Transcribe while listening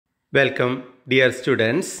Welcome dear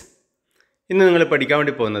students. ഇന്ന് നിങ്ങൾ പഠിക്കാൻ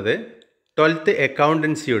വേണ്ടി പോകുന്നത് 12th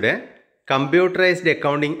അക്കൗണ്ടൻസിയുടെ കമ്പ്യൂട്ടറൈസ്ഡ്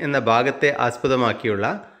അക്കൗണ്ടിംഗ് എന്ന ഭാഗത്തെ ആസ്പദമാക്കിയുള്ള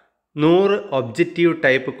 100 ഒബ്ജക്റ്റീവ്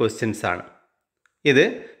ടൈപ്പ് ക്വസ്റ്റ്യൻസ് ആണ്. ഇത്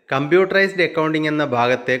കമ്പ്യൂട്ടറൈസ്ഡ് അക്കൗണ്ടിംഗ് എന്ന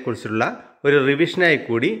ഭാഗത്തെക്കുറിച്ചുള്ള ഒരു റിവിഷനായി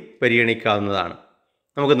കൂടി പരിഗണിക്കാവുന്നതാണ്.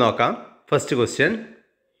 നമുക്ക് നോക്കാം. First question: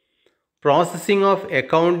 processing of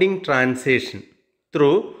accounting transaction through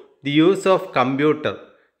the use of computer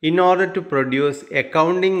in order to produce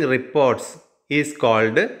accounting reports is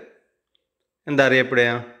called എന്താ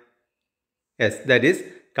അറിയപ്പെടുക? Yes, that is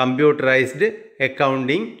computerized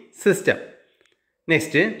accounting system.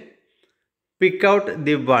 Next, pick out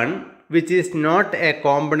the one which is not a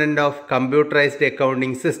component of computerized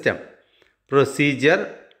accounting system. Procedure,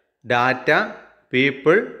 data,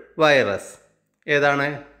 people, virus. ഏതാണ്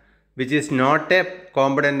which is not a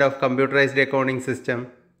component of computerized accounting system?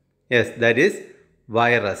 Yes, that is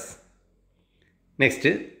virus. Next,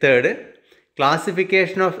 third,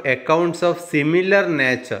 classification of accounts of similar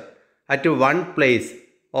nature at one place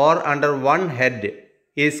or under one head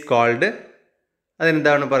is called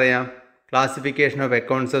അതെന്താണ് പറയാം? Classification of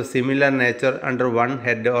accounts of similar nature under one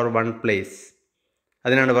head or one place,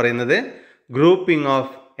 അതിനാണ് പറയുന്നത് grouping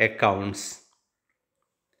of accounts.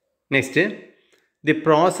 Next, the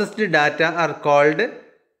processed data are called,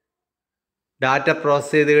 data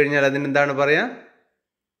process ചെയ്ത് കഴിഞ്ഞാൽ അതിനെന്താണ് പറയുക?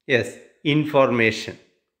 Yes, information.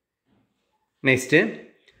 Next,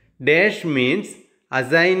 dash means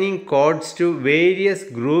assigning codes to various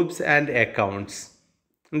groups and accounts.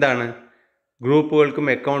 എന്താണ് ഗ്രൂപ്പുകൾക്കും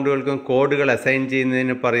അക്കൗണ്ടുകൾക്കും കോഡുകൾ assign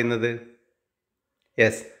ചെയ്യുന്നതിന് പറയുന്നത്?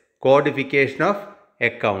 Yes, codification of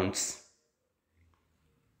accounts.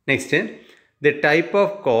 Next, the type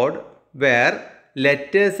of code where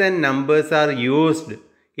letters and numbers are used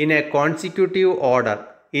in A consecutive order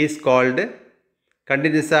is called,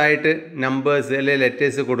 continuous ആയിട്ട് numbers അല്ലെങ്കിൽ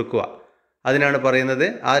letters കൊടുക്കുക, അതിനാണ് പറയുന്നത്,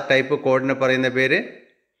 ആ ടൈപ്പ് കോഡിന് പറയുന്ന പേര്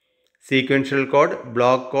sequential code,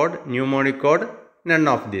 block code, mnemonic code, none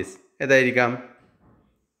of these. ഏതായിരിക്കാം?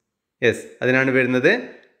 Yes, അതിനാണ് വരുന്നത്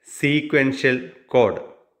sequential code.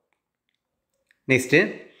 Next,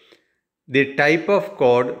 the type of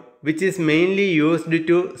code which is mainly used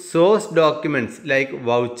to source documents like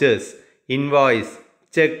vouchers, invoice,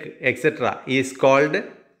 check etcetera is called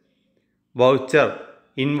voucher,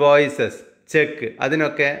 invoices, check,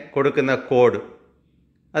 അതിനൊക്കെ കൊടുക്കുന്ന code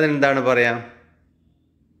അതിനെന്താണ് പറയാം?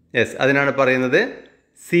 Yes, അതിനാണ് പറയുന്നത്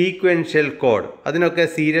sequential code. അതിനൊക്കെ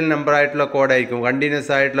serial number ആയിട്ടുള്ള കോഡായിരിക്കും,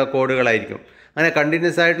 കണ്ടിന്യൂസ് ആയിട്ടുള്ള കോഡുകളായിരിക്കും. അങ്ങനെ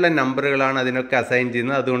കണ്ടിന്യൂസ് ആയിട്ടുള്ള നമ്പറുകളാണ് അതിനൊക്കെ അസൈൻ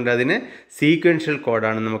ചെയ്യുന്നത്, അതുകൊണ്ട് അതിന് സീക്വൻഷ്യൽ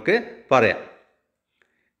കോഡാണ് നമുക്ക് പറയാം.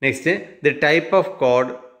 Next, the type of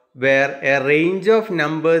code where A range of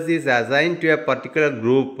numbers is assign to A particular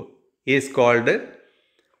group is called,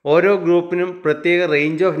 ഓരോ ഗ്രൂപ്പിനും പ്രത്യേക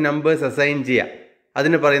റേഞ്ച് ഓഫ് നമ്പേഴ്സ് അസൈൻ ചെയ്യുക,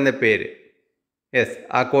 അതിന് പറയുന്ന പേര്, യെസ്,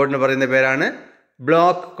 ആ കോഡിന് പറയുന്ന പേരാണ്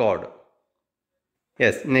block code.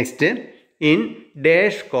 Yes. Next, in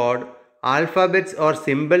dash code alphabets or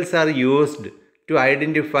symbols are used to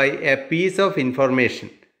identify A piece of information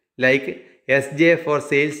like SJ four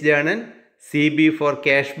sales journal, CB for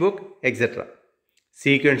cash book etcetera.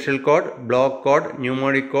 Sequential code, block code,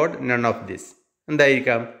 mnemonic code, none of this.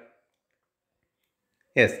 എന്തായിരിക്കാം?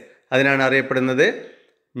 Yes, അതിനാണ് അറിയപ്പെടുന്നത്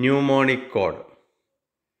mnemonic code.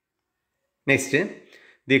 Next,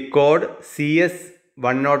 the code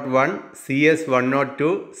CS101, CS102,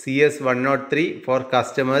 CS103 four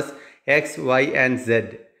customers X, Y and Z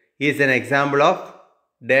is an example of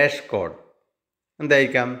dash code.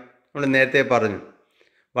 എന്തായിരിക്കാം? നമ്മൾ നേരത്തെ പറഞ്ഞു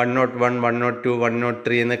 101, 102,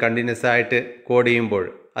 103 എന്ന് continuous ആയിട്ട് code ചെയ്യുമ്പോൾ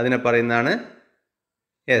അതിനെ പറയുന്നതാണ്,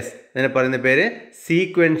 യെസ്, അതിനെ പറയുന്ന പേര്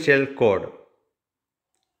sequential code.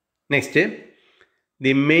 Next,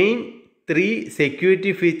 the main 3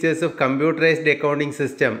 security features of computerised accounting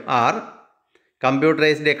system are,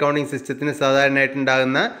 computerised accounting സിസ്റ്റത്തിന്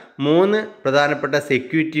സാധാരണയായിട്ടുണ്ടാകുന്ന 3 പ്രധാനപ്പെട്ട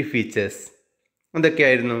സെക്യൂരിറ്റി ഫീച്ചേഴ്സ്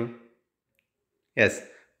എന്തൊക്കെയായിരുന്നു? Yes,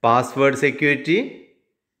 password security,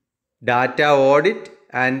 data audit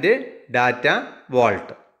and data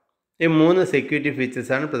Walt. ഈ 3 സെക്യൂരിറ്റി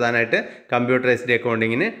ഫീച്ചേഴ്സാണ് പ്രധാനമായിട്ട് കമ്പ്യൂട്ടറൈസ്ഡ്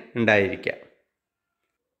അക്കൗണ്ടിങ്ങിന് ഉണ്ടായിരിക്കുക.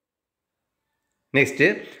 Next,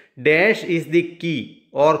 dash is the key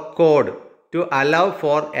or code to allow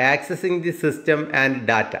four accessing the system and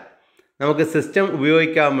data. നമുക്ക് system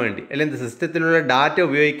ഉപയോഗിക്കാൻ വേണ്ടി അല്ലെങ്കിൽ സിസ്റ്റത്തിലുള്ള ഡാറ്റ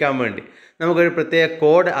ഉപയോഗിക്കാൻ വേണ്ടി നമുക്കൊരു പ്രത്യേക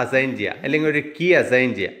കോഡ് അസൈൻ ചെയ്യാം അല്ലെങ്കിൽ ഒരു കീ അസൈൻ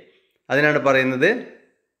ചെയ്യാം, അതിനാണ് പറയുന്നത്,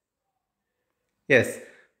 yes,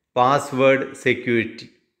 password security.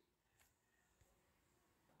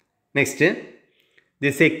 Next,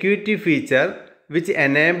 the security feature which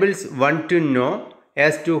enables one to know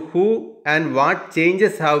as to who and what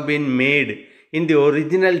changes have been made in the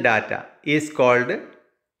original data is called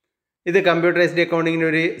ഇത് computerised അക്കൗണ്ടിങ്ങിൻ്റെ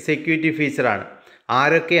ഒരു security ഫീച്ചറാണ്.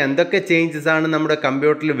 ആരൊക്കെ എന്തൊക്കെ changes ആണ് നമ്മുടെ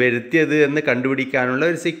കമ്പ്യൂട്ടറിൽ വരുത്തിയത് എന്ന് കണ്ടുപിടിക്കാനുള്ള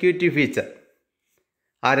ഒരു സെക്യൂരിറ്റി ഫീച്ചർ.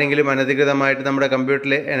 ആരെങ്കിലും അനധികൃതമായിട്ട് നമ്മുടെ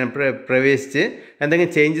കമ്പ്യൂട്ടറിൽ പ്രവേശിച്ച്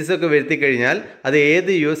എന്തെങ്കിലും ചേഞ്ചസ് ഒക്കെ വരുത്തി കഴിഞ്ഞാൽ അത്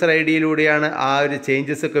ഏത് യൂസർ ഐ ഡിയിലൂടെയാണ് ആ ഒരു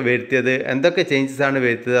ചേഞ്ചസ് ഒക്കെ വരുത്തിയത്, എന്തൊക്കെ ചേഞ്ചസ് ആണ്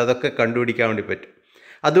വരുത്തിയത്, അതൊക്കെ കണ്ടുപിടിക്കാൻ വേണ്ടി പറ്റും.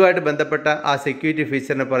 അതുമായിട്ട് ബന്ധപ്പെട്ട ആ സെക്യൂരിറ്റി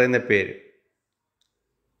ഫീച്ചറിന് പറയുന്ന പേര്,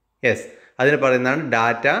 യെസ്, അതിന് പറയുന്നതാണ്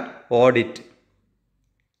data audit.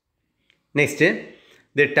 Next,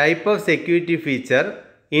 the type of security feature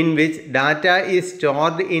in which data is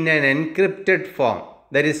stored in an encrypted form,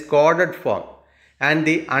 that is coded form, and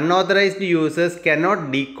the unauthorized users cannot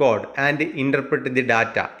decode and interpret the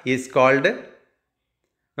data is called.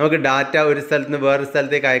 നമുക്ക് data ഒരു സ്ഥലത്ത് നിന്ന് വേറൊരു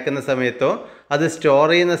സ്ഥലത്തേക്ക് അയക്കുന്ന സമയത്തോ അത് store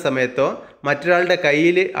ചെയ്യുന്ന സമയത്തോ മറ്റൊരാളുടെ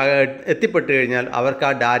കയ്യിൽ എത്തിപ്പെട്ട് കഴിഞ്ഞാൽ അവർക്ക്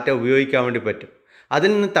ആ ഡാറ്റ ഉപയോഗിക്കാൻ വേണ്ടി പറ്റും. അതിൽ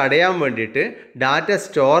നിന്ന് തടയാൻ വേണ്ടിയിട്ട് ഡാറ്റ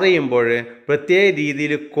സ്റ്റോർ ചെയ്യുമ്പോൾ പ്രത്യേക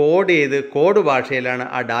രീതിയിൽ കോഡ് ഭാഷയിലാണ്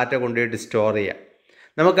ആ ഡാറ്റ കൊണ്ടുപോയിട്ട് സ്റ്റോർ ചെയ്യുക.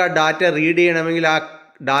 നമുക്ക് ആ ഡാറ്റ റീഡ് ചെയ്യണമെങ്കിൽ ആ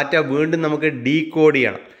ഡാറ്റ വീണ്ടും നമുക്ക് ഡീകോഡ്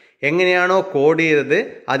ചെയ്യണം. എങ്ങനെയാണോ കോഡ് ചെയ്തത്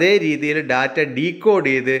അതേ രീതിയിൽ ഡാറ്റ ഡീകോഡ്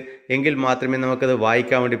ചെയ്ത് എങ്കിൽ മാത്രമേ നമുക്കത്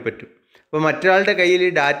വായിക്കാൻ വേണ്ടി പറ്റൂ. അപ്പോൾ മറ്റൊരാളുടെ കയ്യിൽ ഈ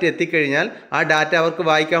ഡാറ്റ എത്തിക്കഴിഞ്ഞാൽ ആ ഡാറ്റ അവർക്ക്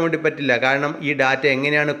വായിക്കാൻ വേണ്ടി പറ്റില്ല. കാരണം ഈ ഡാറ്റ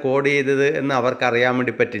എങ്ങനെയാണ് കോഡ് ചെയ്തത് എന്ന് അവർക്ക് അറിയാൻ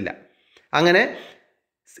വേണ്ടി പറ്റില്ല. അങ്ങനെ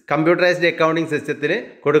കമ്പ്യൂട്ടറൈസ്ഡ് അക്കൗണ്ടിങ് സിസ്റ്റത്തിൽ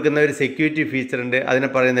കൊടുക്കുന്ന ഒരു സെക്യൂരിറ്റി ഫീച്ചർ ഉണ്ട്. അതിനെ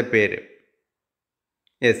പറയുന്ന പേര്,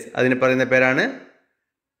 യെസ്, അതിന് പറയുന്ന പേരാണ്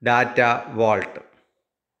data Walt.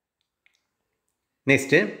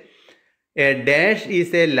 Next, a dash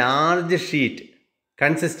is a large sheet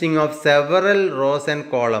consisting of several rows and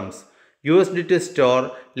columns used to store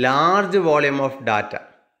large volume of data.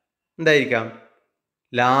 എന്തായിരിക്കാം?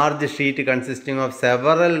 large sheet consisting of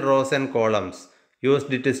several rows and columns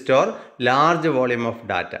used to store large volume of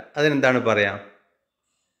data. അതിനെന്താണ് പറയാം?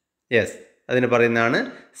 Yes, അതിന് പറയുന്നതാണ്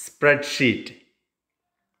spreadsheet.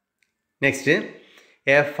 Next,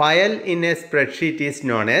 a file in a spreadsheet is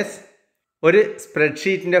known as. ഒരു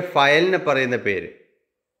സ്പ്രെഡ്ഷീറ്റിൻ്റെ ഫയലിന്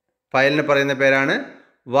പറയുന്ന പേരാണ്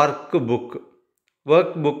work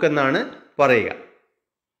book എന്നാണ് പറയുക.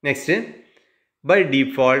 Next, by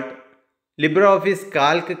default LibreOffice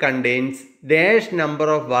Calc contains dash number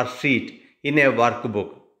of work sheet in A work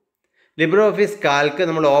book. LibreOffice Calc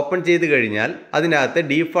നമ്മൾ ഓപ്പൺ ചെയ്ത് കഴിഞ്ഞാൽ അതിനകത്ത്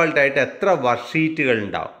ഡീഫോൾട്ടായിട്ട് എത്ര വർക്ക് ഷീറ്റുകൾ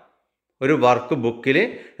ഉണ്ടാവും? ഒരു വർക്ക് ബുക്കിൽ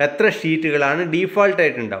എത്ര ഷീറ്റുകളാണ്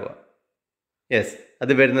ഡീഫോൾട്ടായിട്ട് ഉണ്ടാവുക? യെസ്,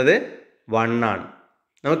 അത് വരുന്നത് 1 ആണ്.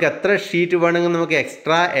 നമുക്ക് എത്ര ഷീറ്റ് വേണമെങ്കിൽ നമുക്ക്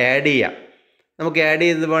എക്സ്ട്രാ ആഡ് ചെയ്യാം. നമുക്ക് ആഡ്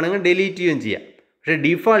ചെയ്തത് വേണമെങ്കിൽ ഡിലീറ്റ് ചെയ്യുകയും ചെയ്യാം. പക്ഷേ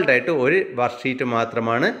ഡീഫോൾട്ടായിട്ട് ഒരു വർക്ക് ഷീറ്റ്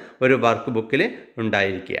മാത്രമാണ് ഒരു വർക്ക് ബുക്കിൽ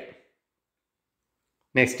ഉണ്ടായിരിക്കുക.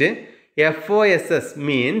 നെക്സ്റ്റ്, FOSS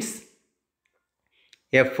മീൻസ്,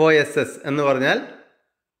 FOSS എന്ന് പറഞ്ഞാൽ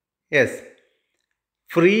yes,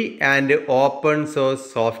 free and open source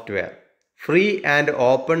software. Free and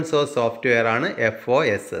open source software ആണ്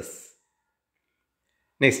FOSS.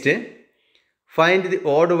 Next, find the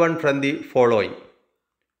odd one from the following: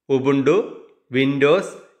 Ubuntu, Windows,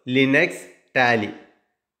 Linux, Tally.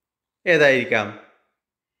 ഏതായിരിക്കാം?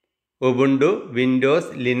 Ubuntu, Windows,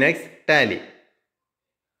 Linux, Tally.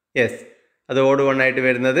 Yes, അത് odd one ആയിട്ട്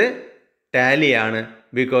വരുന്നത് Tally ആണ്.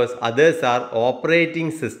 Because others are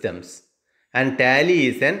operating systems and Tally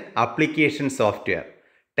is an application software.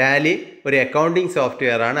 Tally ഒരു accounting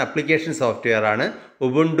software ആണ്, application software ആണ്.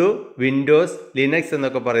 Ubuntu, Windows, Linux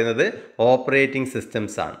എന്നൊക്കെ പറയുന്നത് operating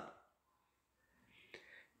systems ആണ്.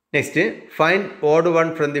 Next, find odd one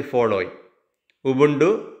from the following: Ubuntu,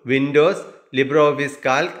 Windows, Libre office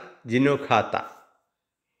Calc, Jinu ഖാത്ത.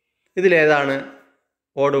 ഇതിലേതാണ്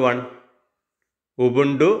odd one?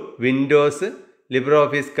 Ubuntu, Windows, Libre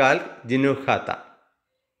office Calc, Jinu ഖാത്ത.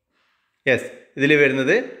 Yes, ഇതിൽ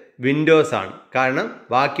വരുന്നത് Windows ആണ്. കാരണം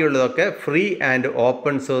ബാക്കിയുള്ളതൊക്കെ free and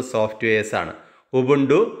open source softwares ആണ്.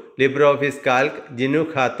 Ubuntu, Libre office Calc, Jinu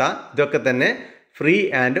ഖാത്ത ഇതൊക്കെ തന്നെ free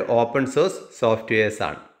and open source softwares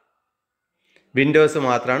ആണ്. വിൻഡോസ്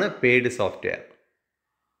മാത്രമാണ് paid software.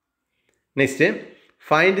 Next,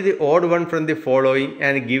 find the odd one from the following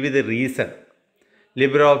and give the reason: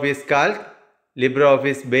 Libre office Calc, Libre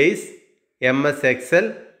office base, MS Excel,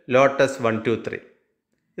 lotus 1, 2, 3.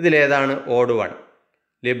 ഇതിലേതാണ് odd one?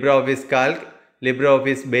 Libre office Calc, Libre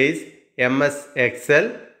office base, MS Excel,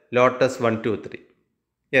 lotus 1, 2, 3.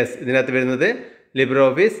 Yes, ഇതിനകത്ത് വരുന്നത് Libre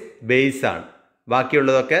office base ആണ്.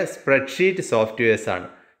 ബാക്കിയുള്ളതൊക്കെ spreadsheet softwares ആണ്.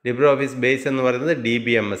 Libre office base എന്ന് പറയുന്നത്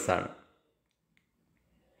DBMS ആണ്.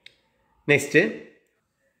 Next,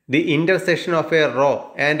 the intersection of A raw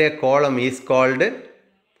and A column is called.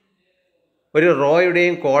 ഒരു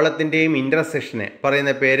റോയുടെയും കോളത്തിൻ്റെയും ഇൻ്റർസെക്ഷനെ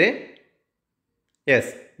പറയുന്ന പേര്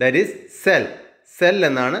യെസ്, ദാറ്റ് ഈസ് സെൽ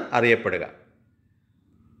എന്നാണ് അറിയപ്പെടുക.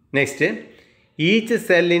 Next, Each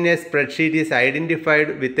cell in a spreadsheet is identified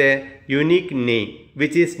with a unique name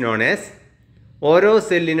which is known as ഓരോ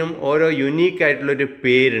സെല്ലിനും ഓരോ unique ആയിട്ടുള്ളൊരു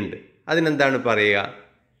പേരുണ്ട്. അതിനെന്താണ് പറയുക?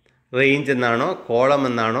 റേഞ്ച് എന്നാണോ, കോളം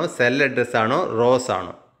എന്നാണോ, സെൽ അഡ്രസ് ആണോ, റോസ്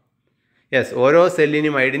ആണോ? യെസ്, ഓരോ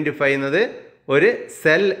സെല്ലിനും ഐഡൻറ്റിഫൈ ചെയ്യുന്നത് ഒരു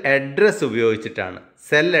സെൽ അഡ്രസ്സ് ഉപയോഗിച്ചിട്ടാണ്.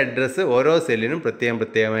 സെൽ അഡ്രസ്സ് ഓരോ സെല്ലിനും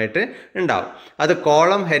പ്രത്യേകമായിട്ട് ഉണ്ടാവും. അത്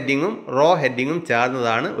കോളം ഹെഡിങ്ങും റോ ഹെഡിങ്ങും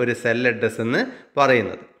ചേർന്നതാണ് ഒരു സെൽ അഡ്രസ്സ് എന്ന്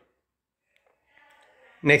പറയുന്നത്.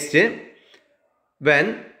 Next, when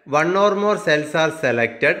one or more cells are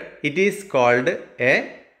selected it is called A.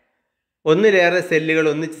 ഒന്നിലേറെ സെല്ലുകൾ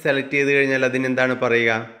ഒന്നിച്ച് സെലക്ട് ചെയ്ത് കഴിഞ്ഞാൽ അതിനെന്താണ്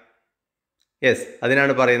പറയുക? യെസ്,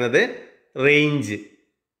 അതിനാണ് പറയുന്നത് range.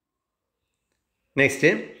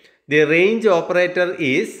 Next, the range operator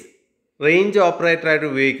is. Range ഓപ്പറേറ്ററായിട്ട്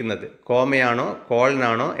ഉപയോഗിക്കുന്നത് കോമയാണോ,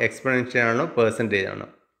 കോളനാണോ, എക്സ്പൊണൻഷ്യൽ ആണോ, പെർസെൻറ്റേജ് ആണോ?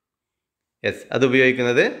 യെസ്, അത്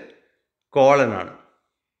ഉപയോഗിക്കുന്നത് കോളനാണ്.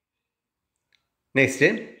 Next,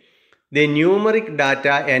 the numeric data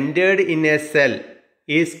entered in A cell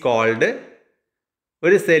is called.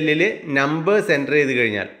 ഒരു സെല്ലിൽ നമ്പേഴ്സ് എൻ്റർ ചെയ്ത്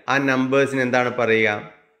കഴിഞ്ഞാൽ ആ നമ്പേഴ്സിന് എന്താണ് പറയുക?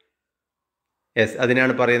 യെസ്,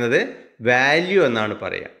 അതിനാണ് പറയുന്നത് വാല്യൂ എന്നാണ്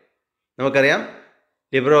പറയുക. നമുക്കറിയാം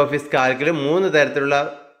ലിബ്രെ ഓഫീസ് കാൽക്കിൽ 3 തരത്തിലുള്ള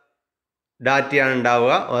ഡാറ്റയാണ്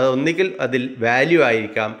ഉണ്ടാവുക. ഒന്നുകിൽ അതിൽ വാല്യൂ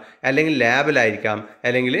ആയിരിക്കാം, അല്ലെങ്കിൽ ലേബലായിരിക്കാം,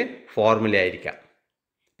 അല്ലെങ്കിൽ ഫോർമുല ആയിരിക്കാം.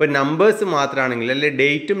 ഇപ്പോൾ നമ്പേഴ്സ് മാത്രമാണെങ്കിൽ, അല്ലെങ്കിൽ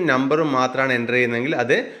ഡേറ്റും നമ്പറും മാത്രമാണ് എൻ്റർ ചെയ്യുന്നതെങ്കിൽ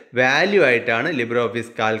അത് വാല്യൂ ആയിട്ടാണ് ലിബ്രെ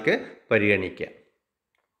ഓഫീസ് കാൽക്ക് പരിഗണിക്കുക.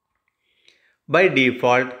 By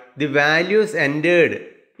default the values entered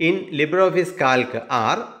in Libre office Calc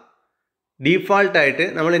R. ഡീഫോൾട്ടായിട്ട്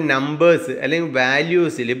നമ്മൾ നമ്പേഴ്സ് അല്ലെങ്കിൽ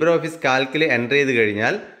വാല്യൂസ് ലിബ്രെ ഓഫീസ് കാൽക്കിൽ എൻ്റർ ചെയ്ത്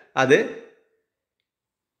കഴിഞ്ഞാൽ അത്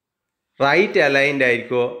റൈറ്റ് അലൈൻഡ്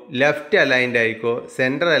ആയിരിക്കുമോ, ലെഫ്റ്റ് അലൈൻഡ് ആയിരിക്കുമോ,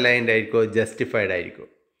 സെൻറ്റർ അലൈൻഡ് ആയിരിക്കുമോ, ജസ്റ്റിഫൈഡ് ആയിരിക്കുമോ?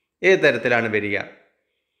 ഏത് തരത്തിലാണ് വരിക?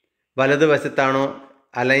 വലതുവശത്താണോ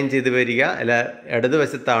അലൈൻ ചെയ്ത് വരിക, അല്ല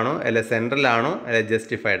ഇടതുവശത്താണോ, അല്ല സെൻട്രലാണോ, അല്ല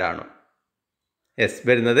ജസ്റ്റിഫൈഡ് ആണോ? യെസ്,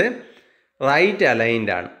 വരുന്നത് റൈറ്റ്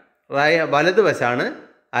അലൈൻഡ് ആണ്. വലതുവശമാണ്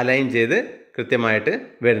അലൈൻ ചെയ്ത് കൃത്യമായിട്ട്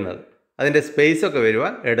വരുന്നത്. അതിൻ്റെ സ്പേസൊക്കെ വരിക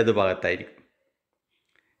ഇടതുഭാഗത്തായിരിക്കും.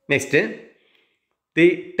 Next, the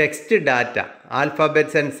text data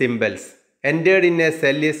ആൽഫാബറ്റ്സ് and symbols entered in A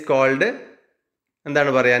cell is called.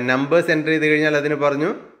 എന്താണ് പറയുക? നമ്പേഴ്സ് എൻ്റർ ചെയ്ത് കഴിഞ്ഞാൽ അതിന്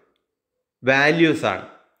പറഞ്ഞു വാല്യൂസ് ആണ്.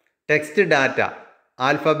 Text data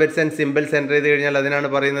ആൽഫാബറ്റ്സ് and symbols enter ചെയ്ത് കഴിഞ്ഞാൽ അതിനാണ്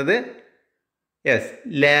പറയുന്നത് yes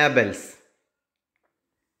labels.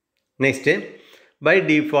 Next, by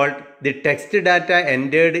default the text data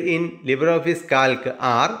entered in Libre office Calc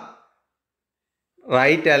are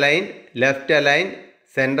right align, left align,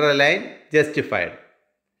 centre align, justified.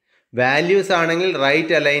 Values ആണെങ്കിൽ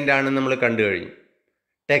റൈറ്റ് അലൈൻഡ് ആണെന്ന് നമ്മൾ കണ്ടു കഴിഞ്ഞു.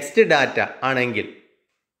 ടെക്സ്റ്റ് ഡാറ്റ ആണെങ്കിൽ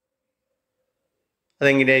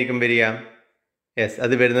അതെങ്ങനെയായിരിക്കും വരിക? യെസ്,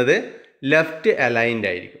 അത് വരുന്നത് ലെഫ്റ്റ് അലൈൻഡ്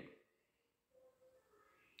ആയിരിക്കും.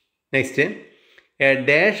 Next, A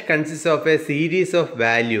dash consist of A series of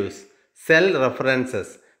values, cell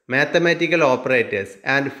references, mathematical operators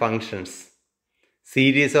and functions.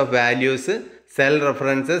 Series of values, cell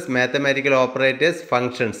references, mathematical operators,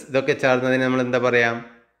 functions, ഇതൊക്കെ ചേർന്നതിന് നമ്മൾ എന്താ പറയാം?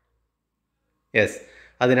 യെസ്,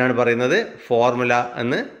 അതിനാണ് പറയുന്നത് ഫോർമുല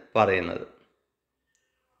എന്ന് പറയുന്നത്.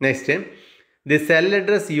 Next, the cell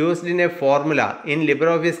address used in A formula in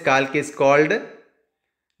Libre office Calc is called.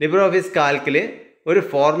 Libre office കാൽക്കിൽ ഒരു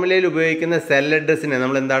ഫോർമുലയിൽ ഉപയോഗിക്കുന്ന സെൽ അഡ്രസ്സിനെ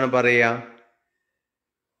നമ്മൾ എന്താണ് പറയുക?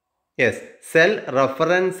 യെസ്, സെൽ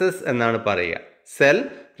റെഫറൻസസ് എന്നാണ് പറയുക. Cell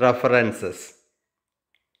references.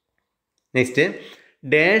 Next,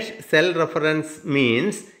 dash cell reference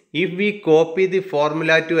means if we copy the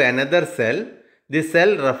formula to another cell, the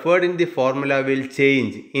cell referred in the formula will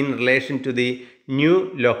change in relation to the new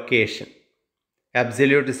location.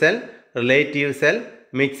 Absolute cell, relative cell,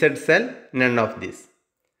 mixed cell, none of this.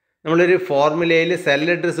 നമ്മളൊരു ഫോർമുലയിൽ cell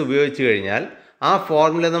address ഉപയോഗിച്ച് കഴിഞ്ഞാൽ ആ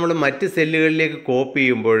formula നമ്മൾ മറ്റ് സെല്ലുകളിലേക്ക് copy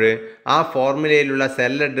ചെയ്യുമ്പോൾ ആ ഫോർമുലയിലുള്ള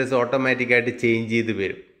cell address ഓട്ടോമാറ്റിക്കായിട്ട് ചേഞ്ച് ചെയ്ത്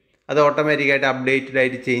വരും. അത് ഓട്ടോമാറ്റിക്കായിട്ട് അപ്ഡേറ്റഡ്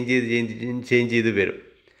ആയിട്ട് ചേഞ്ച് ചെയ്ത് വരും.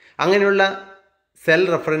 അങ്ങനെയുള്ള സെൽ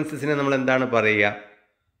റെഫറൻസസിനെ നമ്മൾ എന്താണ് പറയുക?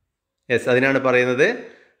 യെസ്, അതിനാണ് പറയുന്നത്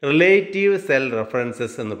റിലേറ്റീവ് സെൽ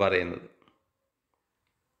റെഫറൻസസ് എന്ന് പറയുന്നത്.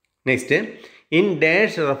 Next, in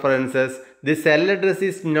dash references the cell address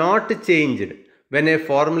is not changed when A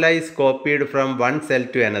formula is copied from one cell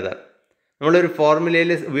to another. നമ്മളൊരു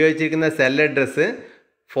ഫോർമുലയിൽ ഉപയോഗിച്ചിരിക്കുന്ന cell address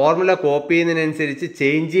formula copy ചെയ്യുന്നതിനനുസരിച്ച്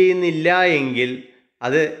change ചെയ്യുന്നില്ല എങ്കിൽ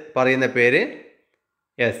അത് പറയുന്ന പേര്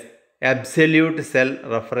യെസ് അബ്സല്യൂട്ട് സെൽ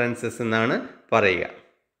റെഫറൻസസ് എന്നാണ് പറയുക.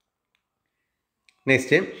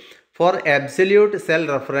 Next, four absolute cell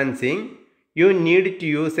referencing you need to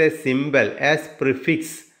use A symbol as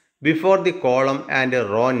prefix before the column and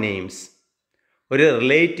raw names. ഒരു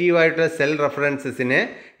റിലേറ്റീവ് ആയിട്ടുള്ള cell റെഫറൻസസിനെ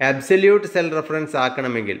absolute cell reference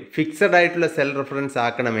ആക്കണമെങ്കിൽ, fixed ആയിട്ടുള്ള സെൽ റെഫറൻസ്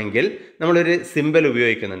ആക്കണമെങ്കിൽ നമ്മളൊരു symbol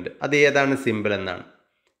ഉപയോഗിക്കുന്നുണ്ട്. അത് ഏതാണ് symbol എന്നാണ്.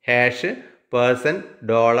 Hash, person,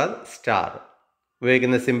 dollar, star.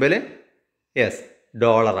 ഉപയോഗിക്കുന്ന symbol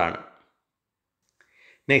ഡോളറാണ്.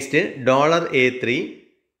 Next $A3,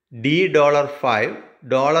 $5,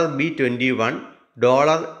 $B21,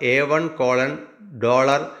 $A1: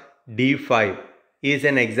 $D5 is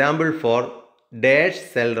an example for dash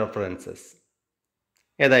cell references.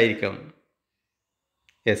 ഏതായിരിക്കും?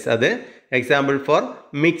 അത് example for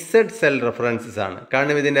mixed cell references ആണ്.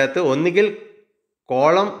 കാരണം ഇതിൻ്റെ അകത്ത് ഒന്നുകിൽ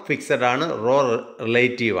കോളം ഫിക്സഡ് ആണ്, റോ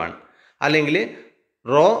റിലേറ്റീവ് ആണ്, അല്ലെങ്കിൽ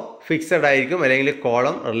റോ ഫിക്സഡ് ആയിരിക്കും, അല്ലെങ്കിൽ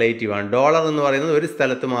കോളം റിലേറ്റീവ് ആണ്. ഡോളർ എന്ന് പറയുന്നത് ഒരു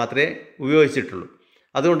സ്ഥലത്ത് മാത്രമേ ഉപയോഗിച്ചിട്ടുള്ളൂ.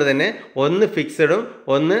 അതുകൊണ്ട് തന്നെ ഒന്ന് ഫിക്സഡും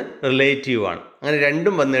ഒന്ന് റിലേറ്റീവ് ആണ്. അങ്ങനെ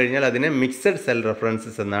രണ്ടും വന്നു കഴിഞ്ഞാൽ അതിനെ മിക്സഡ് സെൽ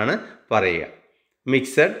റെഫറൻസസ് എന്നാണ് പറയുക.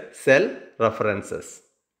 Mixed cell references.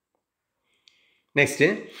 Next,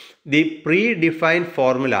 the pre defined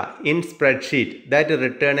formula in spreadsheet that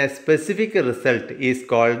return A specific result is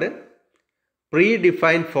called. Pre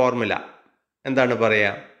defined formula എന്താണ്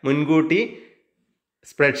പറയുക? മുൻകൂട്ടി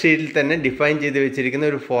സ്പ്രെഡ്ഷീറ്റിൽ തന്നെ ഡിഫൈൻ ചെയ്ത് വെച്ചിരിക്കുന്ന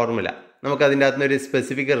ഒരു ഫോർമുല, നമുക്കതിൻ്റെ അകത്തുനിന്ന് ഒരു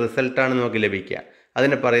സ്പെസിഫിക് റിസൾട്ടാണ് നമുക്ക് ലഭിക്കുക.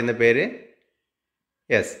 അതിനെ പറയുന്ന പേര്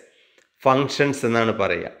ഫങ്ഷൻസ് എന്നാണ്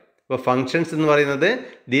പറയുക. അപ്പോൾ ഫങ്ഷൻസ് എന്ന് പറയുന്നത്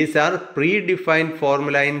these are pre defined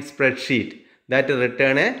formula in spreadsheet that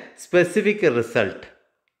return A specific result.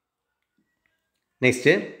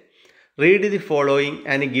 Next, read the following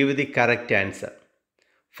and give the correct answer.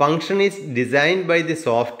 Function is designed by the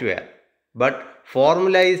software but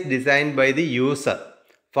formula is designed by the user.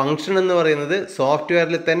 Function എന്ന് പറയുന്നത്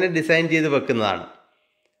സോഫ്റ്റ്വെയറിൽ തന്നെ design ചെയ്ത് വെക്കുന്നതാണ്.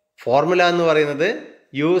 Formula എന്ന് പറയുന്നത്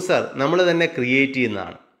user നമ്മൾ തന്നെ ക്രിയേറ്റ്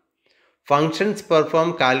ചെയ്യുന്നതാണ്. Functions perform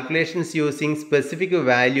calculations using specific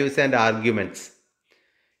values and arguments.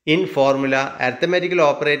 In formula arithmetical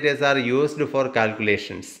operators are used for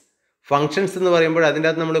calculations. Functions എന്ന് പറയുമ്പോൾ അതിൻ്റെ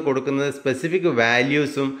അകത്ത് നമ്മൾ കൊടുക്കുന്നത് സ്പെസിഫിക്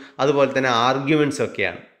വാല്യൂസും അതുപോലെ തന്നെ ആർഗ്യുമെൻറ്റ്സ്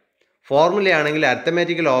ഒക്കെയാണ്. ഫോർമുലയാണെങ്കിൽ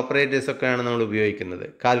അരിത്തമെറ്റിക്കൽ ഓപ്പറേറ്റേഴ്സ് ഒക്കെയാണ് നമ്മൾ ഉപയോഗിക്കുന്നത്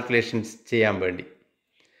കാൽക്കുലേഷൻസ് ചെയ്യാൻ വേണ്ടി.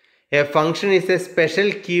 A function is A special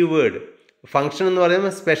keyword. Function എന്ന്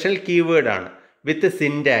പറയുമ്പോൾ special കീവേഡാണ് with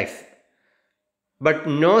syntax, but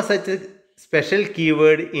no such special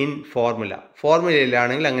keyword in formula.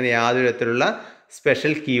 ഫോർമുലയിലാണെങ്കിൽ അങ്ങനെ യാതൊരു തരത്തിലുള്ള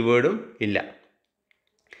സ്പെഷ്യൽ കീവേഡും ഇല്ല.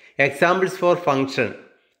 Examples for function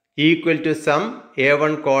equal to some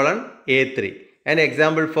A1: A3 and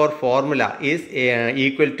example for formula is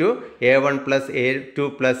equal to A1 + A2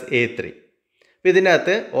 + A3.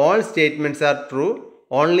 ഇതിനകത്ത് all statements are true,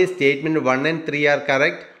 only statement 1 and 3 are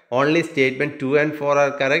correct, only statement 2 and 4 are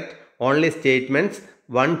correct, only statements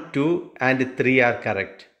 1, 2 and 3 are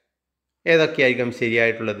correct. ഏതൊക്കെയായിരിക്കും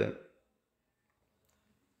ശരിയായിട്ടുള്ളത്?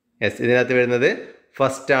 ഇതിനകത്ത് വരുന്നത്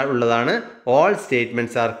first ഉള്ളതാണ് all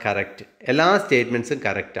statements are correct. എല്ലാ സ്റ്റേറ്റ്മെൻറ്റ്സും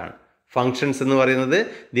കറക്റ്റാണ്. Functions എന്ന് പറയുന്നത്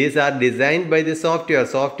these are designed by the software.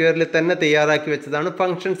 സോഫ്റ്റ്വെയറിൽ തന്നെ തയ്യാറാക്കി വെച്ചതാണ്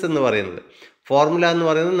ഫങ്ഷൻസ് എന്ന് പറയുന്നത്. ഫോർമുല എന്ന്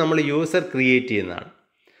പറയുന്നത് നമ്മൾ യൂസർ ക്രിയേറ്റ് ചെയ്യുന്നതാണ്.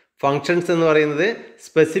 ഫങ്ഷൻസ് എന്ന് പറയുന്നത്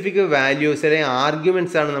സ്പെസിഫിക് വാല്യൂസ് അല്ലെങ്കിൽ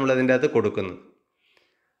ആർഗ്യുമെൻറ്റ്സ് ആണ് നമ്മൾ അതിൻ്റെ അകത്ത് കൊടുക്കുന്നത്.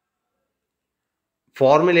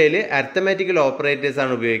 ഫോർമുലയിൽ അരിത്തമാറ്റിക്കൽ ഓപ്പറേറ്റേഴ്സ്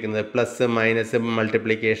ആണ് ഉപയോഗിക്കുന്നത്. പ്ലസ്, മൈനസ്,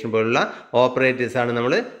 മൾട്ടിപ്ലിക്കേഷൻ പോലുള്ള ഓപ്പറേറ്റേഴ്സ് ആണ്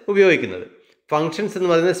നമ്മൾ ഉപയോഗിക്കുന്നത്. ഫങ്ഷൻസ് എന്ന്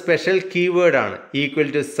പറയുന്നത് സ്പെഷ്യൽ കീവേഡാണ്. ഈക്വൽ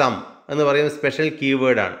ടു സം എന്ന് പറയുന്നത് സ്പെഷ്യൽ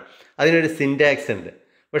കീവേഡാണ്. അതിനൊരു സിൻടാക്സ് ഉണ്ട്.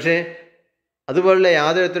 പക്ഷേ അതുപോലുള്ള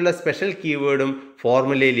യാതൊരു തരത്തിലുള്ള സ്പെഷ്യൽ കീവേഡും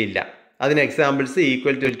ഫോർമുലയിലില്ല. അതിന് examples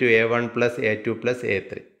equal to A1 + A2 +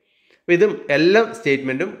 A3. അപ്പോൾ ഇതും എല്ലാം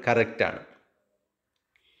സ്റ്റേറ്റ്മെൻറ്റും കറക്റ്റാണ്.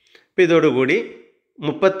 അപ്പോൾ ഇതോടുകൂടി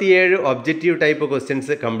 37 ഒബ്ജക്റ്റീവ് ടൈപ്പ്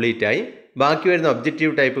ക്വസ്റ്റ്യൻസ് കംപ്ലീറ്റ് ആയി. ബാക്കി വരുന്ന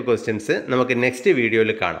ഒബ്ജക്റ്റീവ് ടൈപ്പ് ക്വസ്റ്റ്യൻസ് നമുക്ക് നെക്സ്റ്റ്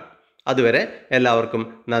വീഡിയോയിൽ കാണാം. അതുവരെ എല്ലാവർക്കും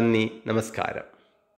നന്ദി, നമസ്കാരം.